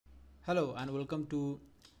Hello and welcome to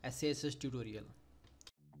SCSS tutorial.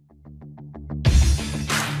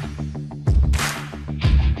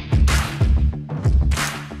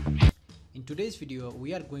 In today's video,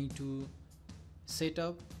 we are going to set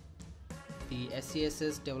up the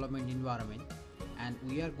SCSS development environment and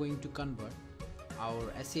we are going to convert our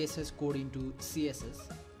SCSS code into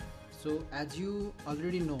CSS. So as you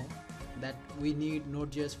already know that we need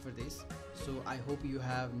Nodejs for this. So I hope you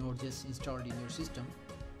have Nodejs installed in your system.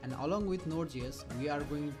 And along with Nodejs, we are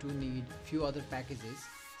going to need few other packages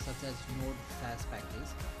such as node-sass package.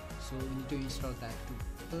 So we need to install that too.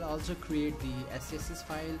 We'll also create the SCSS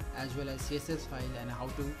file as well as CSS file and how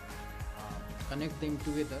to connect them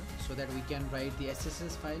together so that we can write the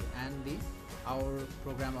SCSS file and our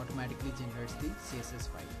program automatically generates the CSS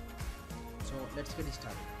file. So let's get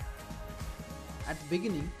started. At the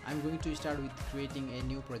beginning, I'm going to start with creating a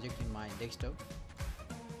new project in my desktop.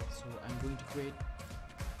 So I'm going to create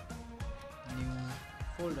new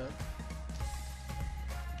folder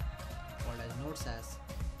called as node-sass,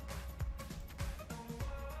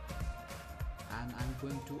 and I'm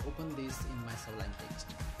going to open this in my Sublime text.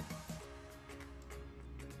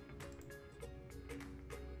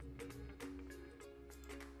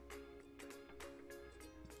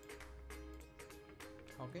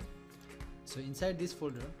 Okay, so inside this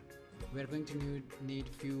folder we are going to need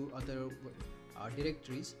few other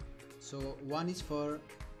directories. So one is for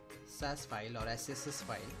SAS file or SCSS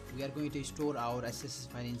file. We are going to store our SCSS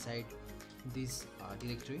file inside this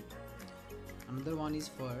directory. Another one is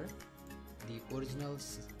for the original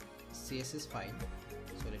CSS file,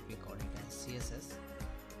 so let me call it as CSS.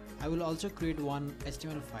 I will also create one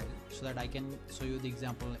HTML file so that I can show you the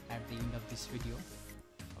example at the end of this video.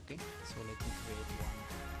 Okay, so let me create one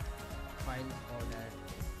file called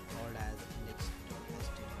as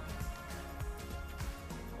index.html.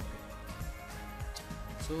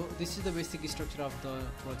 So this is the basic structure of the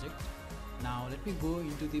project. Now let me go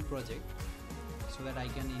into the project so that I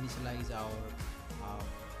can initialize our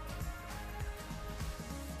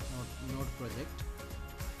node project.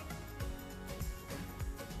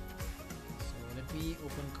 So let me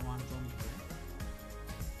open command prompt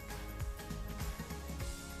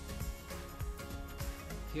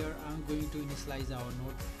here. Here I'm going to initialize our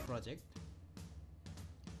node project.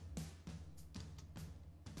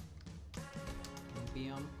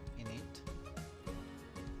 npm init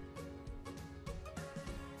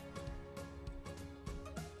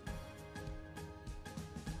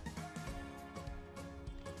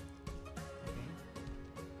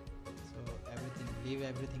leave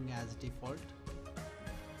everything as default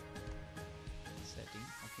setting.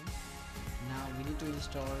 Okay, now we need to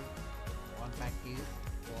install one package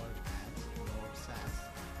called as node-sass,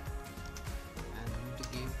 and we need to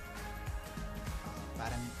give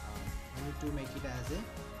we need to make it as a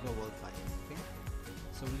global file. Okay,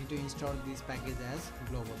 so we need to install this package as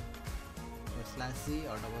global, so /c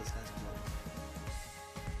or /global.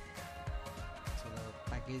 So the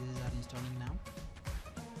packages are installing now.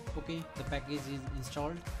 Okay, the package is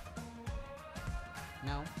installed.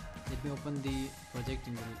 Now let me open the project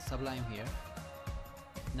in the Sublime here.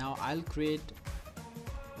 Now I'll create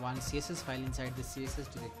one CSS file inside the CSS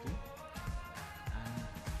directory and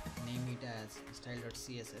name it as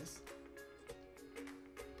style.css.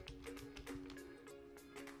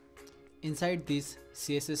 Inside this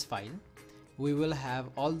CSS file we will have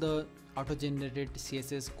all the auto-generated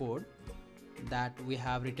CSS code that we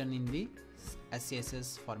have written in the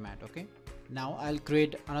SCSS format. Okay, now I'll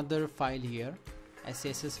create another file here,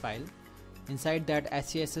 SCSS file. Inside that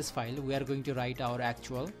SCSS file we are going to write our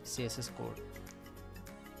actual CSS code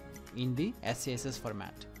in the SCSS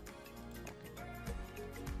format. Okay.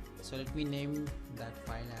 So let me name that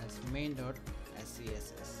file as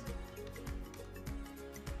main.scss.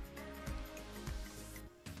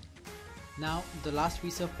 Now the last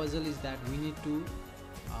piece of puzzle is that we need to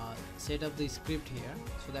set up the script here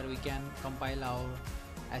so that we can compile our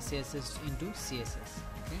SCSS into CSS.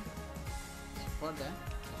 Okay, so for that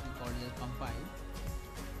let me call it compile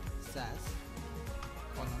sass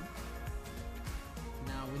colon.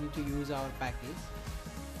 Now we need to use our package,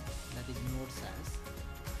 that is node-sass,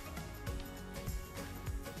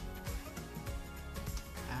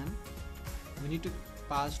 and we need to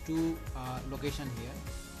pass two location here,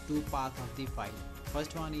 two paths of the file.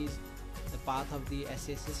 First one is the path of the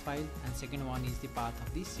SCSS file and second one is the path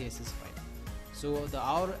of the CSS file. So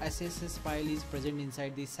our SCSS file is present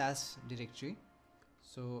inside the SAS directory.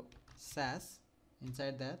 So SAS,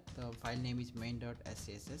 inside that the file name is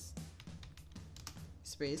main.scss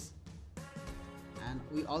space, and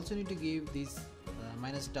we also need to give this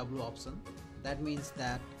 -w option. That means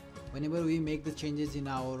that whenever we make the changes in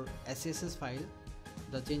our SCSS file,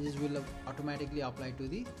 the changes will automatically apply to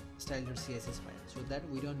the style.css file, so that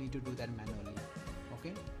we don't need to do that manually.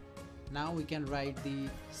 Okay, now we can write the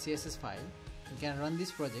CSS file. We can run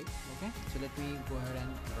this project. Okay, so let me go ahead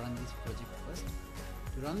and run this project first.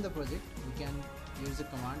 To run the project, we can use the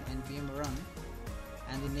command npm run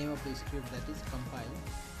and the name of the script, that is compile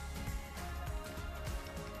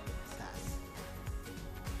sass.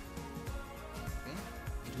 Okay,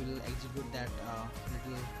 it will execute that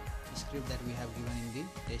little script that we have given in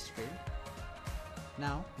the test field.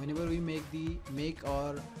 Now whenever we make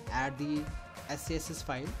or add the SCSS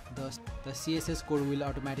file, the CSS code will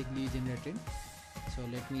automatically generated. So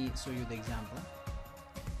let me show you the example.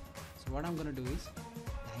 So what I'm gonna do is,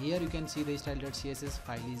 here you can see the style.css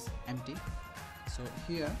file is empty. So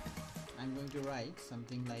here I'm going to write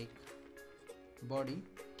something like body,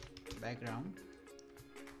 background,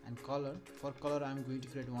 and color. For color I'm going to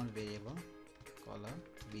create one variable, color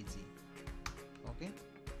bg. Okay,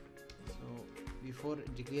 so before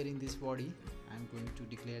declaring this body, I'm going to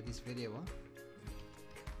declare this variable,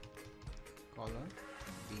 color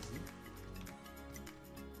bg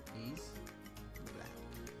is black.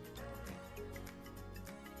 Okay.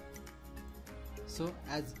 So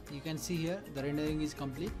as you can see here, the rendering is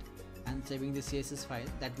complete and saving the CSS file.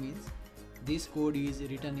 That means this code is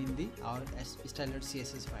written in the our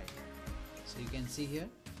style.css file. So you can see here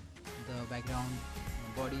the background,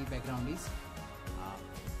 body background is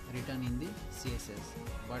written in the CSS,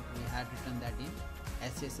 but we had written that in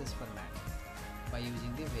SCSS format by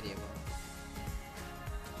using the variable.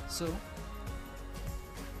 So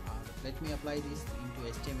let me apply this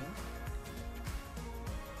into HTML.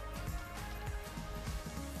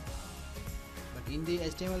 But in the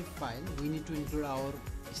HTML file, we need to include our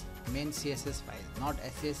main CSS file, not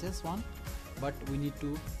SCSS one, but we need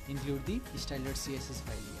to include the style.css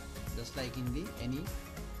file here, just like in the any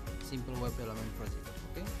simple web development project.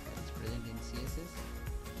 Okay, that is present in CSS,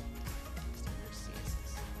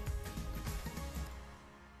 style.css.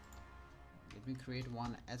 Let me create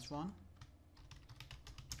one S1.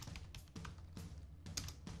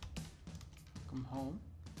 Come home.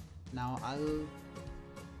 Now I'll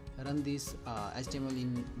run this HTML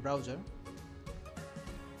in browser,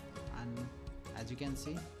 and as you can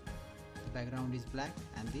see, the background is black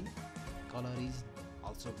and the color is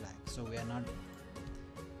also black, so we are not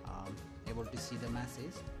able to see the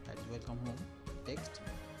message that is welcome home text.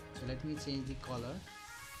 So let me change the color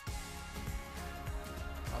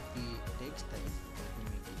of the text, that is, let me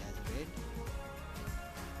make it as red.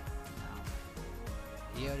 Now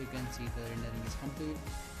here you can see the rendering is complete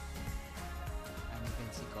and you can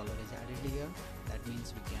see color is added here. That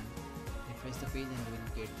means we can refresh the page and we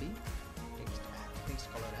will get the text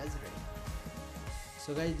color as red.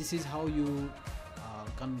 So guys, this is how you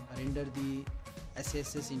can render the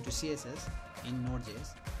SCSS into CSS in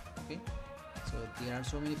Node.js. Okay, so there are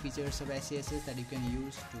so many features of SCSS that you can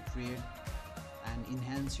use to create and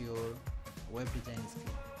enhance your web design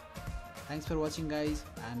skill. Thanks for watching guys,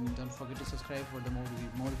 and don't forget to subscribe for the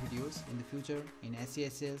more videos in the future in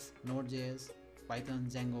SCSS, Node.js, Python,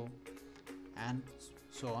 Django, and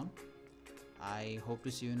so on. I hope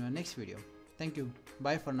to see you in our next video. Thank you.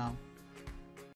 Bye for now.